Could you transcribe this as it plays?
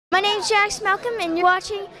My name's Jax Malcolm, and you're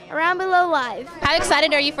watching Arambulo Live. How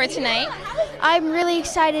excited are you for tonight? I'm really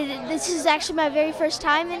excited. This is actually my very first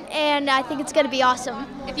time, and I think it's going to be awesome.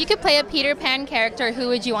 If you could play a Peter Pan character, who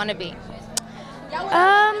would you want to be?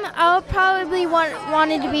 I'll probably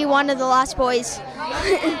wanted to be one of the Lost Boys.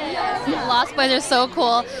 Lost Boys are so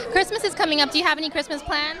cool. Christmas is coming up. Do you have any Christmas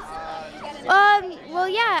plans? Well,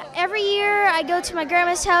 yeah, every year I go to my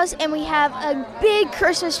grandma's house and we have a big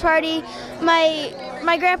Christmas party.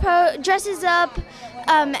 My grandpa dresses up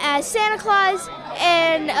as Santa Claus,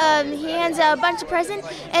 and he hands out a bunch of presents.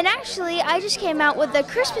 And actually, I just came out with a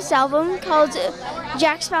Christmas album called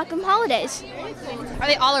Jax Malcolm Holidays. Are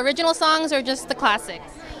they all original songs or just the classics?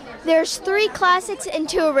 There's 3 classics and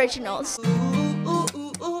 2 originals. For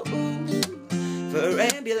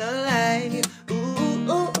Arambulo life, for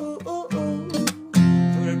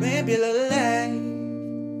Arambulo life.